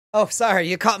Oh, sorry,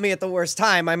 you caught me at the worst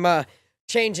time. I'm,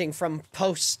 changing from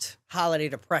post-holiday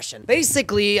depression.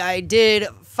 Basically, I did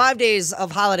 5 days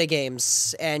of holiday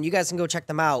games, and you guys can go check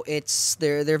them out. It's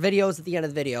their videos at the end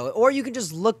of the video, or you can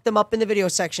just look them up in the video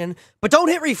section, but don't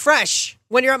hit refresh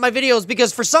when you're at my videos,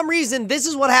 because for some reason, this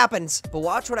is what happens. But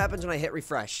watch what happens when I hit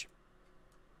refresh.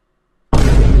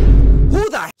 Who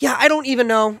the? Yeah, I don't even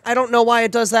know. I don't know why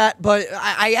it does that, but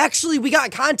I actually, we got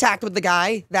in contact with the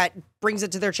guy that brings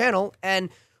it to their channel, and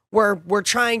we're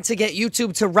trying to get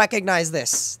YouTube to recognize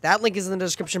this. That link is in the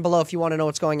description below if you want to know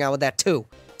what's going on with that too.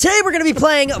 Today we're going to be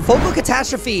playing Vocal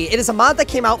Catastrophe. It is a mod that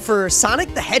came out for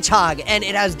Sonic the Hedgehog, and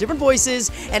it has different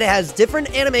voices, and it has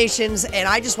different animations, and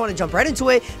I just want to jump right into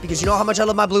it because you know how much I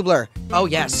love my blue blur. Oh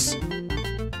yes.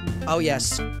 Oh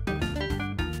yes.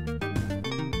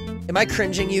 Am I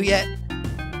cringing you yet?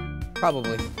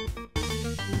 Probably.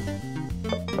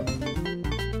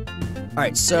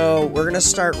 Alright, so we're going to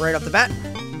start right off the bat.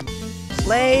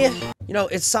 Play. You know,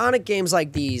 it's Sonic games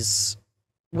like these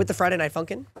with the Friday Night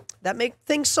Funkin' that make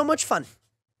things so much fun.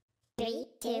 3,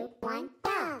 2, 1,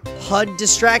 go! HUD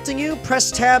distracting you?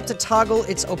 Press tab to toggle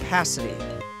its opacity.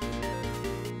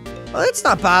 Well, it's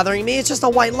not bothering me. It's just a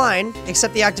white line,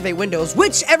 except the activate windows,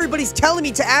 which everybody's telling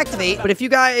me to activate. But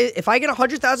if I get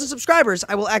 100,000 subscribers,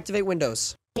 I will activate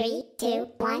windows. 3, 2,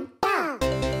 1, go!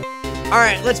 All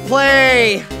right, let's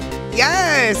play.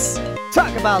 Yes.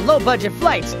 Talk about low-budget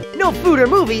flights, no food or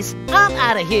movies, I'm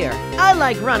out of here. I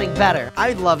like running better.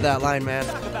 I love that line, man.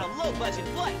 Talk about low-budget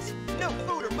flights, no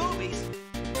food or movies.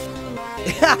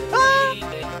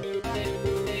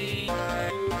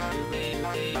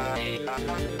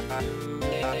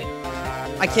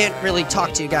 I can't really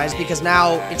talk to you guys because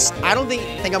now I don't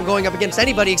think I'm going up against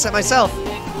anybody except myself.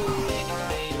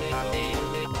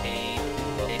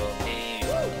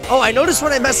 Oh, I noticed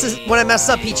when I mess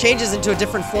up, he changes into a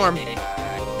different form.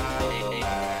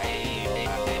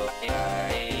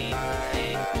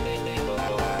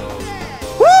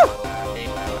 Woo!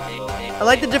 I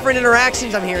like the different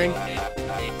interactions I'm hearing.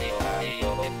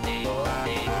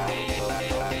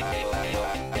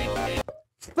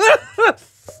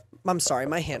 I'm sorry,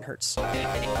 my hand hurts.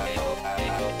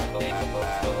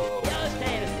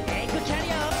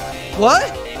 What?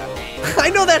 I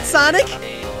know that Sonic.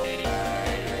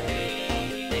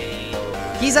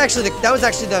 He's actually that was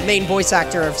actually the main voice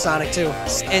actor of Sonic 2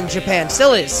 in Japan.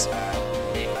 Still is. Hi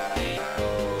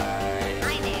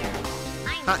there.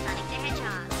 I'm Sonic the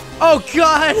Hedgehog. Oh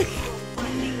God!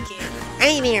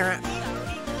 Hey there.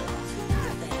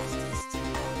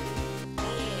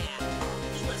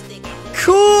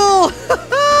 Cool!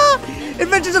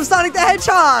 Adventures of Sonic the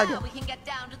Hedgehog! Now we can get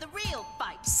down to the real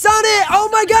fight. Sonic! Oh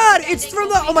my God! It's from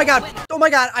the, oh my God. Oh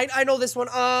my God, I know this one.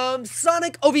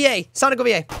 Sonic OVA. Sonic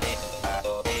OVA.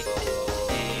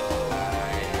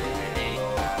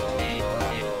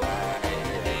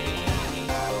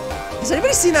 Has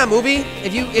anybody seen that movie?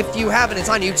 If you haven't, it's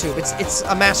on YouTube. It's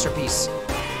a masterpiece.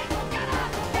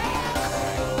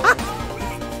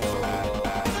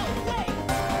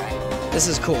 This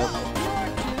is cool.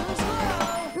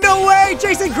 No way,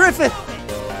 Jason Griffith!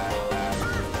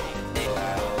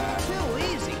 Too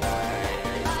easy.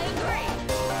 I agree.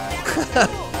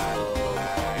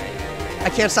 I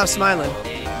can't stop smiling.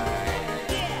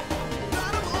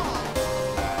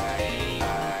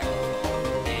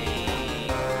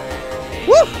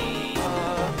 Woo!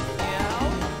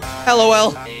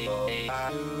 LOL.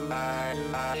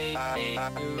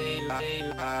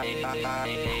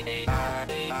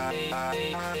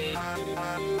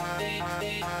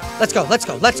 Let's go, let's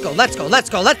go, let's go, let's go, let's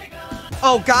go,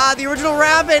 Oh God, the original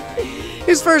rabbit!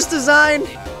 His first design!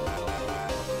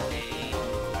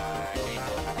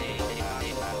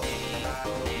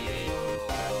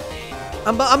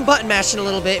 I'm button mashing a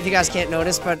little bit if you guys can't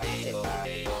notice, but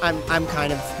I'm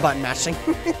kind of button mashing.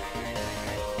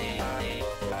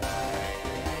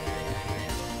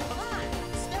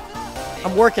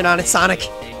 I'm working on it, Sonic.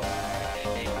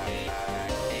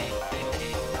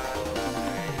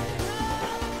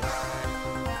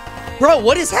 Bro,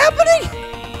 what is happening?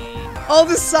 All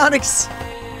the Sonics.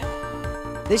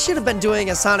 They should have been doing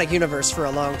a Sonic universe for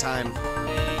a long time.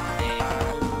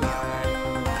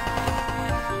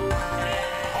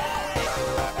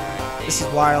 This is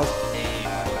wild.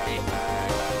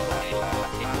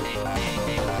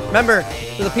 Remember,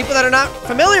 for the people that are not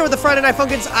familiar with the Friday Night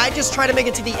Funkins, I just try to make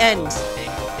it to the end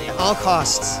at all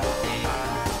costs.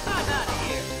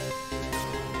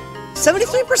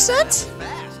 73%?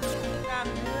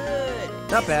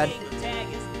 Not bad.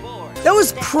 That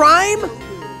was prime?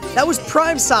 That was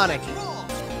prime Sonic.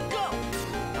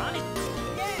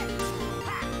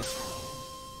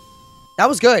 That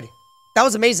was good. That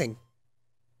was amazing.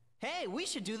 Hey, we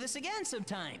should do this again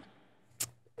sometime.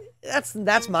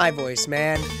 That's my voice,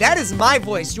 man. That is my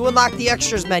voice. You unlock the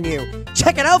extras menu.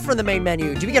 Check it out from the main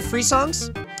menu. Do we get free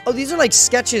songs? Oh, these are like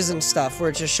sketches and stuff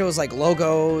where it just shows like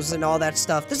logos and all that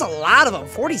stuff. There's a lot of them.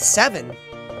 47.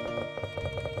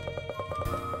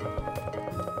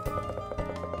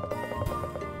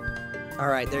 All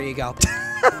right, there you go.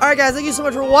 All right, guys, thank you so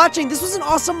much for watching. This was an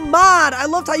awesome mod. I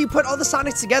loved how you put all the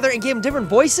Sonics together and gave them different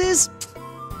voices.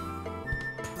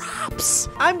 Props.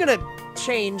 I'm gonna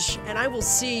change, and I will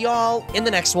see y'all in the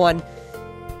next one.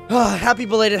 Happy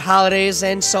belated holidays,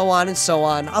 and so on and so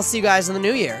on. I'll see you guys in the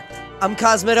new year. I'm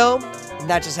Cosmitto, and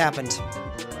that just happened.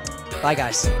 Bye,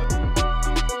 guys.